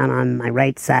came down on my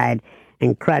right side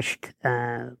and crushed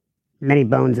many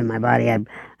bones in my body.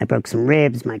 I broke some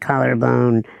ribs, my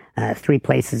collarbone, 3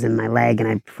 places in my leg, and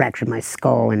I fractured my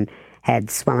skull and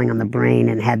had swelling on the brain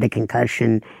and had the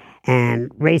concussion, and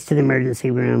raced to the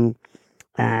emergency room.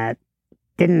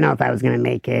 Didn't know if I was going to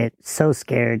make it, so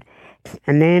scared.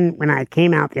 And then when I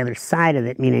came out the other side of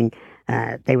it, meaning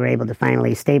they were able to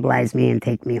finally stabilize me and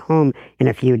take me home in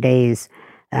a few days,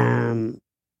 I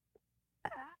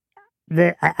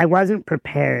wasn't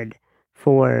prepared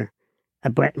for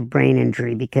brain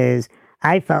injury because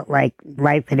I felt like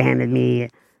life had handed me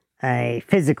a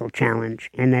physical challenge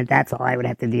and that's all I would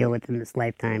have to deal with in this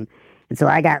lifetime. And so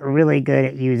I got really good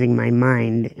at using my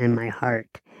mind and my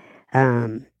heart.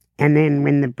 And then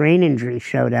when the brain injury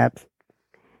showed up,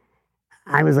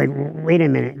 I was like, wait a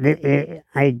minute.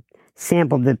 I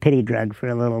sampled the pity drug for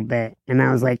a little bit. And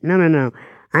I was like, no.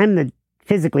 I'm the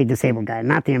physically disabled guy,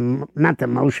 not the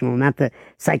emotional, not the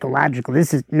psychological.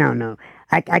 This is, no.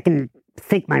 I can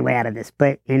think my way out of this.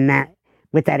 But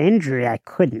with that injury, I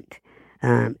couldn't.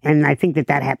 And I think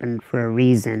that happened for a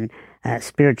reason,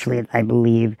 spiritually, I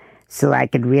believe, so I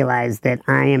could realize that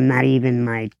I am not even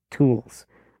my tools.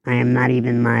 I am not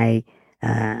even my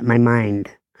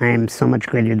mind. I am so much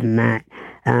greater than that.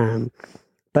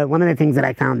 But one of the things that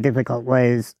I found difficult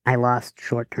was I lost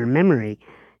short-term memory.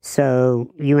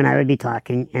 So you and I would be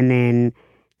talking, and then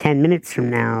 10 minutes from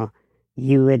now,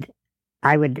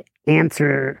 I would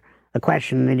answer a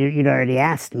question that you'd already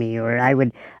asked me, or I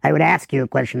would ask you a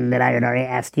question that I had already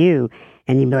asked you,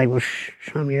 and you'd be like, well,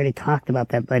 Sean, we already talked about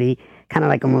that, buddy. Kind of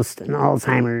like almost an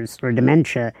Alzheimer's or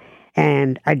dementia.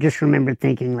 And I just remember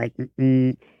thinking, like,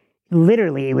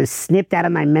 literally, it was snipped out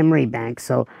of my memory bank.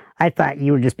 So I thought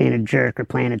you were just being a jerk or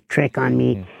playing a trick on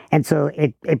me. Mm-hmm. And so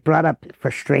it brought up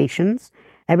frustrations.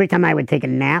 Every time I would take a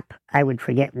nap, I would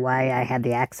forget why I had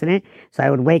the accident. So I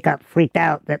would wake up freaked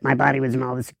out that my body was in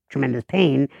all this tremendous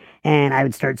pain. And I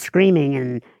would start screaming,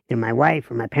 and my wife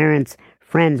or my parents,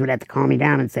 friends would have to calm me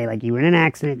down and say, like, you were in an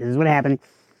accident. This is what happened.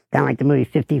 Kind of like the movie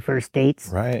 50 First Dates.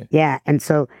 Right. Yeah. And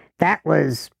so that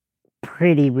was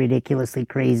pretty ridiculously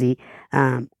crazy.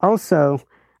 Also,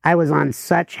 I was on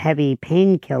such heavy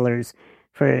painkillers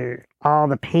for all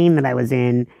the pain that I was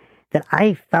in that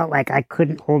I felt like I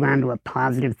couldn't hold on to a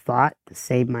positive thought to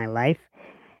save my life.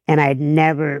 And I had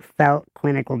never felt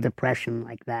clinical depression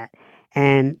like that.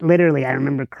 And literally, I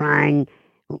remember crying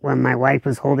when my wife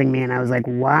was holding me, and I was like,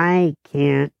 why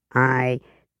can't I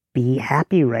be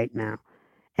happy right now?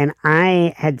 And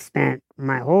I had spent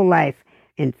my whole life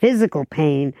in physical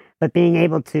pain, but being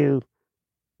able to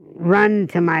run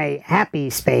to my happy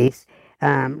space,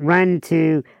 run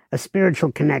to a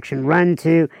spiritual connection, run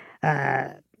to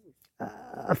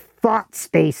a thought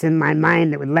space in my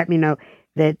mind that would let me know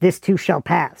that this too shall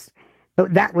pass.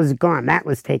 But that was gone. That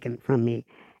was taken from me.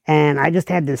 And I just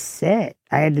had to sit.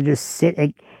 I had to just sit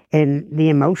in the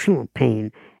emotional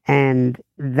pain. And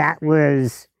that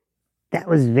was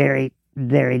very,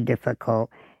 very difficult.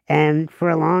 And for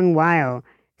a long while,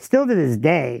 still to this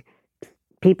day,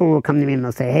 people will come to me and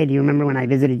they'll say, hey, do you remember when I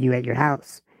visited you at your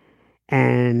house?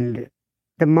 And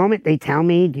the moment they tell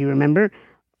me, do you remember?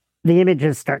 The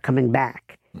images start coming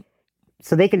back.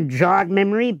 So they can jog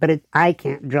memory, but I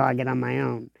can't jog it on my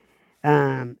own.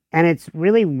 And it's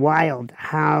really wild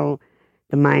how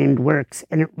the mind works.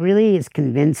 And it really has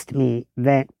convinced me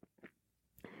that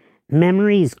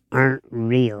memories aren't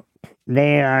real.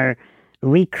 They are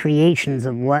recreations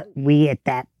of what we at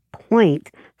that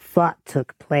point thought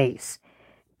took place.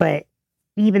 But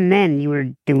even then, you were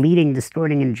deleting,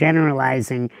 distorting, and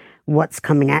generalizing what's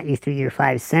coming at you through your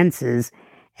five senses.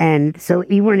 And so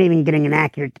you weren't even getting an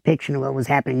accurate depiction of what was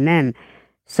happening then.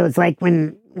 So it's like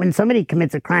when somebody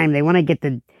commits a crime, they want to get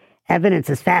the evidence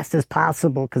as fast as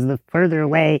possible, because the further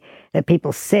away that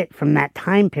people sit from that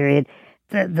time period,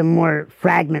 the more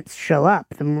fragments show up,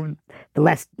 the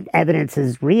less evidence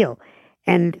is real.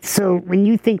 And so when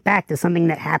you think back to something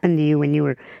that happened to you when you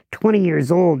were 20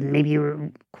 years old, and maybe you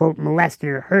were, quote, molested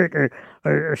or hurt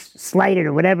or slighted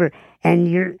or whatever,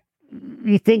 and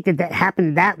you think that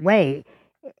happened that way,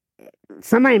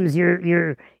 sometimes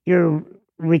your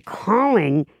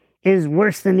recalling is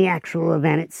worse than the actual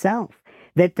event itself.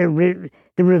 That the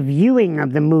reviewing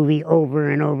of the movie over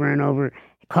and over and over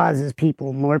causes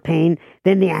people more pain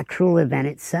than the actual event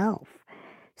itself.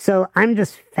 So I'm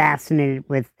just fascinated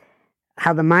with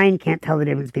how the mind can't tell the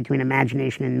difference between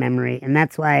imagination and memory. And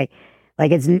that's why,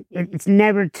 like, it's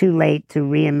never too late to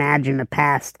reimagine a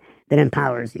past that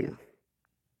empowers you.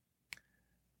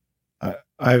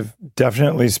 I've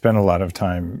definitely spent a lot of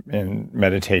time in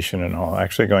meditation and all,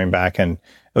 actually going back and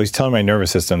at least telling my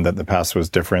nervous system that the past was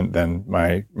different than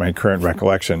my current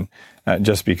recollection,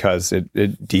 just because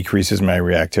it decreases my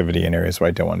reactivity in areas where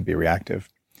I don't want to be reactive.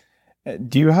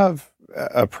 Do you have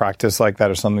a practice like that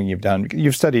or something you've done?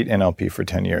 You've studied NLP for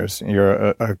 10 years.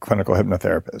 You're a clinical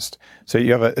hypnotherapist. So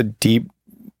you have a deep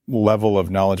level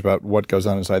of knowledge about what goes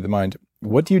on inside the mind.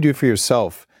 What do you do for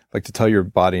yourself, like to tell your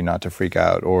body not to freak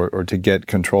out or to get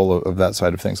control of that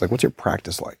side of things? Like, what's your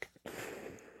practice like?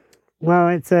 Well,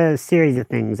 it's a series of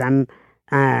things.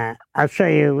 I'll show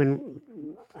you when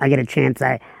I get a chance.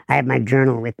 I have my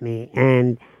journal with me,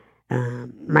 and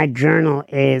My journal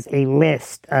is a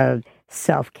list of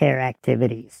self-care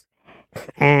activities,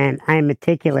 and I'm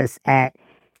meticulous at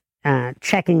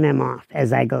checking them off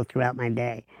as I go throughout my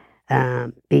day,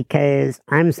 because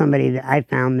I'm somebody that I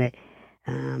found that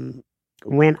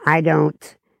when I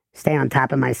don't stay on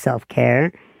top of my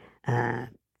self-care,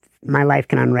 my life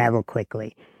can unravel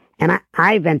quickly. And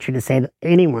I venture to say that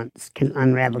anyone's can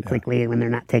unravel quickly when they're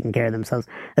not taking care of themselves,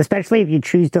 especially if you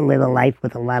choose to live a life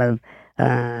with a lot of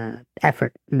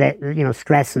effort, that,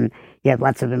 stress, and you have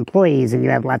lots of employees, and you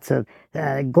have lots of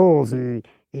goals and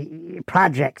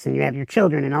projects, and you have your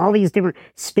children and all these different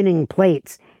spinning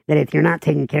plates, that if you're not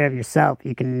taking care of yourself,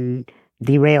 you can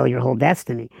derail your whole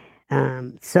destiny.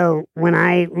 So when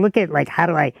I look at, like, how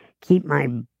do I keep my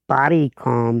body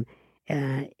calm,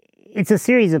 it's a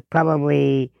series of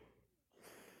probably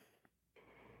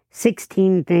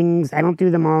 16 things. I don't do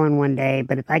them all in one day,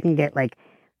 but if I can get like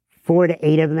 4 to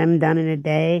 8 of them done in a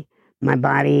day, my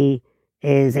body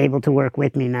is able to work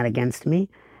with me, not against me.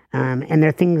 And there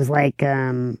are things like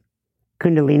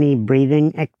Kundalini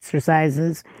breathing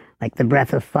exercises, like the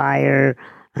breath of fire,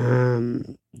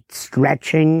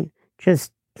 stretching,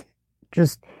 just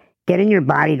getting your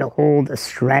body to hold a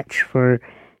stretch for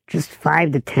just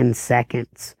 5 to 10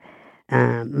 seconds.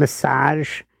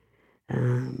 Massage,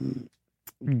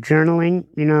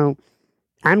 journaling.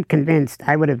 I'm convinced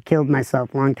I would have killed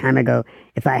myself a long time ago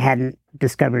if I hadn't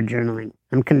discovered journaling.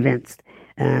 I'm convinced,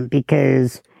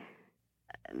 because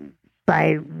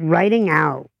by writing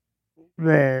out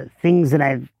the things that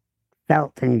I've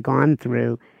felt and gone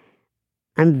through,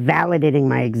 I'm validating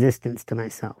my existence to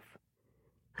myself.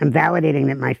 I'm validating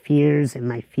that my fears and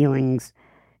my feelings,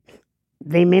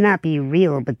 they may not be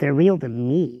real, but they're real to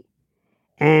me.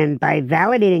 And by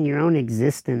validating your own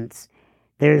existence,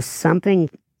 there's something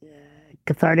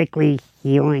cathartically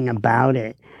healing about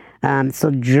it.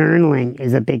 So journaling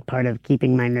is a big part of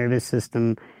keeping my nervous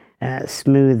system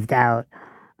smoothed out.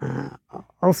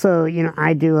 Also,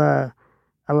 I do a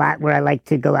lot where I like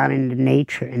to go out into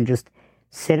nature and just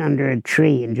sit under a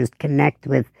tree and just connect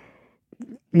with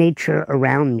nature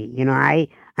around me. I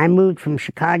moved from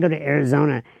Chicago to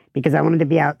Arizona because I wanted to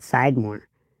be outside more.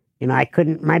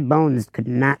 My bones could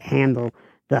not handle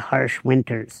the harsh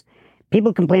winters.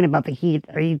 People complain about the heat.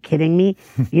 Are you kidding me?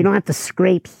 You don't have to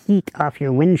scrape heat off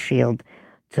your windshield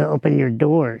to open your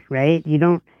door, right? You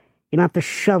don't have to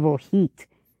shovel heat.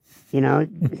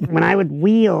 When I would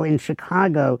wheel in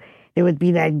Chicago, there would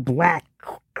be that black,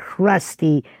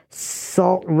 crusty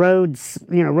salt road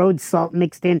salt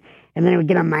mixed in, and then it would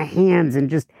get on my hands,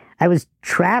 and I was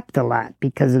trapped a lot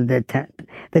because of the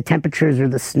temperatures or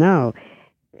the snow.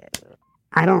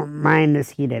 I don't mind this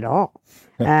heat at all.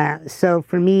 So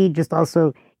for me, just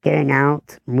also getting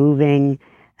out, moving.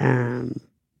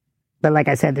 But like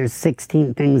I said, there's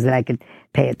 16 things that I could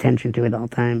pay attention to at all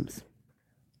times.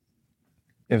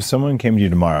 If someone came to you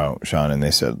tomorrow, Sean, and they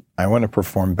said, I want to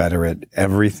perform better at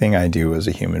everything I do as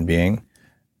a human being,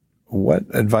 what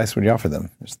advice would you offer them?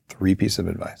 There's 3 pieces of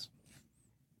advice.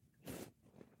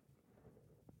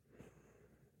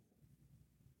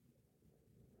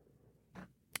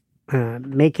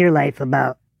 Make your life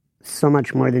about so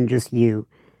much more than just you.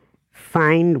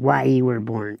 Find why you were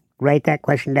born. Write that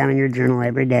question down in your journal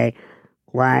every day.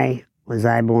 Why was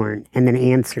I born? And then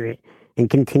answer it, and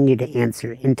continue to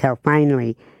answer it until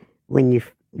finally, when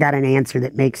you've got an answer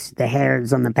that makes the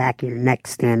hairs on the back of your neck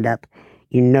stand up,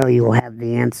 you will have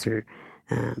the answer.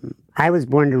 I was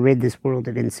born to rid this world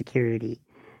of insecurity.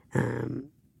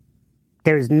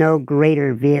 There's no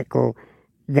greater vehicle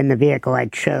than the vehicle I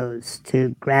chose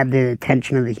to grab the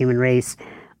attention of the human race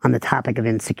on the topic of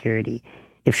insecurity.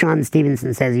 If Sean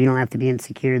Stephenson says you don't have to be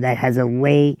insecure, that has a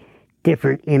way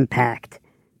different impact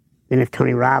than if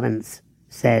Tony Robbins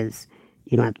says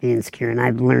you don't have to be insecure. And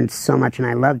I've learned so much, and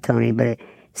I love Tony, but at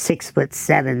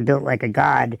 6'7", built like a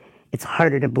god, it's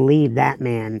harder to believe that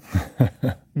man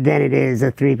than it is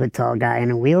a 3-foot tall guy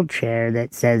in a wheelchair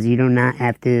that says you do not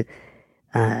have to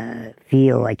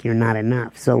feel like you're not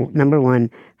enough. So number 1,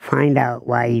 find out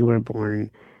why you were born.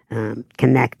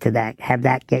 Connect to that. Have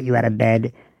that get you out of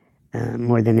bed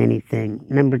more than anything.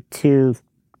 Number 2,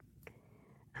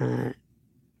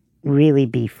 really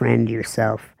befriend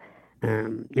yourself.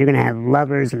 You're going to have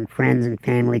lovers and friends and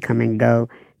family come and go.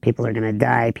 People are going to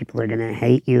die. People are going to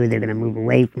hate you. They're going to move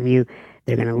away from you.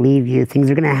 They're going to leave you.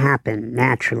 Things are going to happen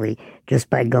naturally just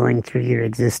by going through your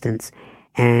existence.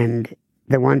 And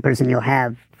the one person you'll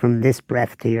have from this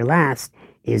breath to your last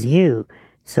is you.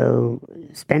 So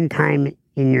spend time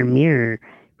in your mirror,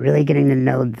 really getting to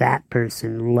know that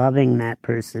person, loving that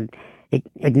person,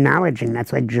 acknowledging.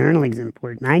 That's why journaling is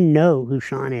important. I know who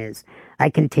Sean is. I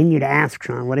continue to ask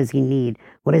Sean, what does he need?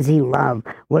 What does he love?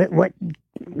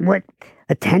 What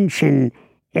attention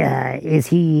is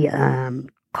he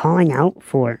calling out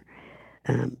for?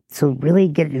 So really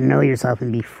get to know yourself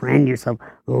and befriend yourself,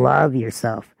 love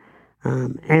yourself.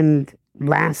 And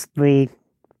lastly,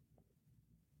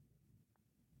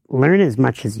 learn as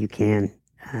much as you can.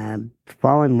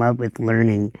 Fall in love with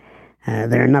learning.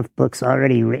 There are enough books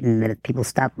already written that if people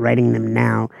stop writing them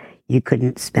now, you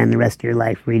couldn't spend the rest of your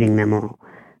life reading them all.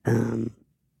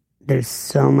 There's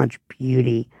so much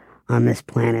beauty on this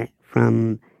planet,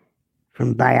 from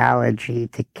biology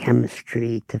to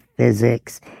chemistry to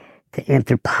physics to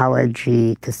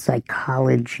anthropology to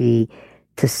psychology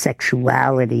to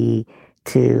sexuality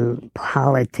to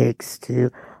politics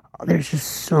there's just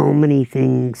so many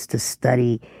things to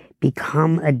study.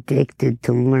 Become addicted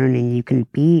to learning. You can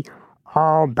be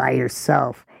all by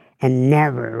yourself and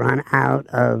never run out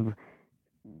of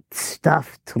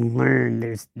stuff to learn.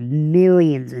 There's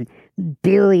millions and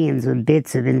billions of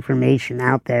bits of information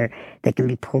out there that can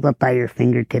be pulled up by your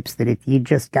fingertips, that if you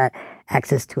just got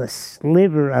access to a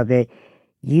sliver of it,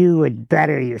 you would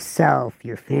better yourself,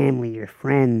 your family, your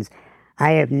friends.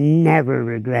 I have never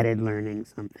regretted learning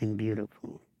something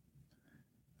beautiful.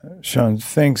 Sean,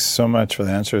 thanks so much for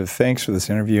the answer. Thanks for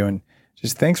this interview, and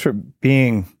just thanks for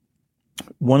being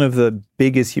one of the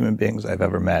biggest human beings I've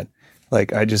ever met.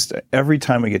 Like, every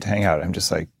time we get to hang out, I'm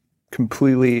just like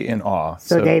completely in awe.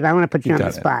 So Dave, I want to put you on the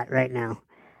spot right now.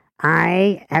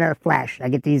 I had a flash. I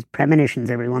get these premonitions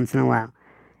every once in a while,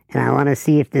 and I want to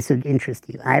see if this would interest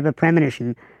you. I have a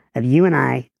premonition of you and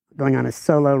I going on a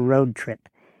solo road trip.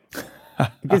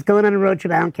 Just going on a road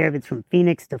trip. I don't care if it's from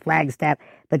Phoenix to Flagstaff,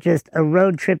 but just a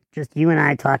road trip, just you and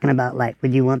I talking about life.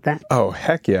 Would you want that? Oh,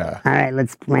 heck yeah. All right,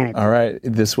 let's plan it. All right,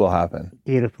 this will happen.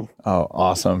 Beautiful. Oh,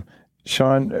 awesome.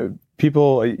 Sean,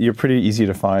 people, you're pretty easy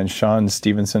to find.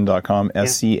 SeanStephenson.com,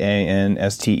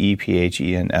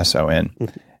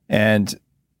 SeanStephenson. And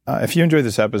if you enjoyed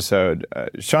this episode,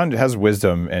 Sean has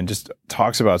wisdom and just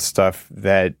talks about stuff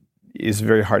that is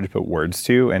very hard to put words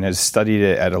to, and has studied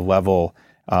it at a level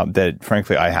that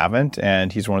frankly I haven't,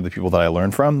 and he's one of the people that I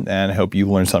learned from, and I hope you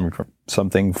learned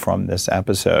something from this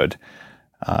episode.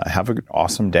 Have an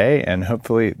awesome day, and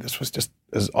hopefully this was just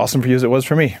as awesome for you as it was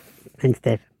for me. Thanks,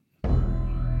 Dave.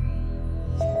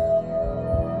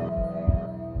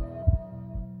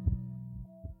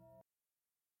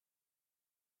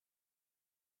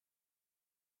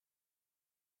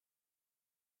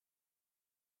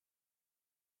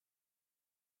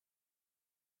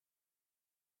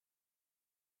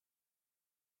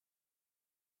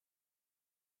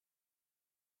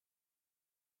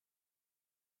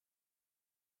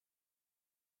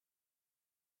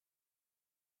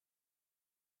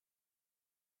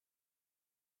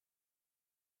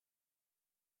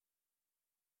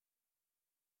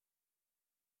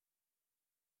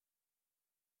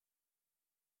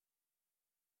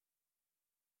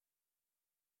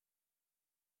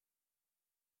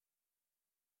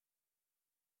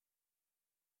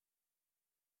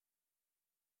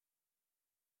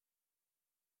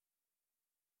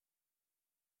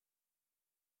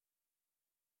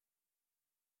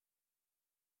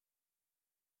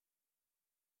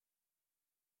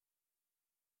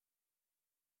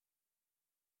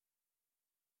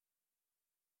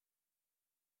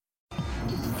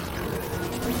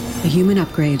 The Human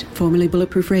Upgrade, formerly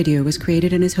Bulletproof Radio, was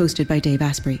created and is hosted by Dave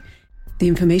Asprey. The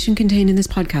information contained in this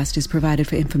podcast is provided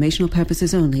for informational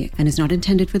purposes only and is not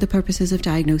intended for the purposes of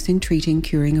diagnosing, treating,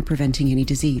 curing, or preventing any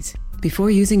disease. Before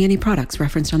using any products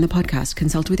referenced on the podcast,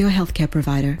 consult with your healthcare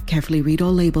provider, carefully read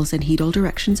all labels, and heed all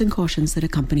directions and cautions that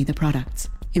accompany the products.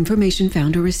 Information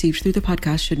found or received through the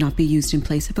podcast should not be used in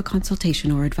place of a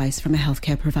consultation or advice from a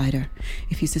healthcare provider.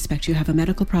 If you suspect you have a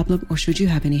medical problem or should you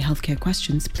have any healthcare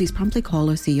questions, please promptly call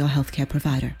or see your healthcare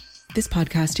provider. This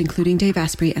podcast, including Dave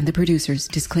Asprey and the producers,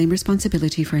 disclaim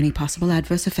responsibility for any possible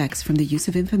adverse effects from the use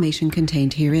of information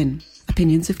contained herein.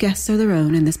 Opinions of guests are their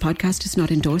own, and this podcast does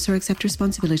not endorse or accept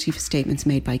responsibility for statements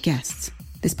made by guests.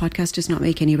 This podcast does not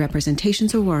make any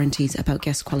representations or warranties about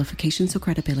guest qualifications or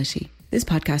credibility. This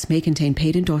podcast may contain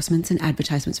paid endorsements and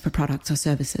advertisements for products or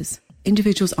services.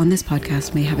 Individuals on this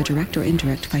podcast may have a direct or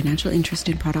indirect financial interest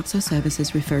in products or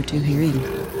services referred to herein.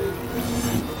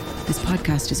 This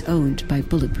podcast is owned by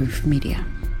Bulletproof Media.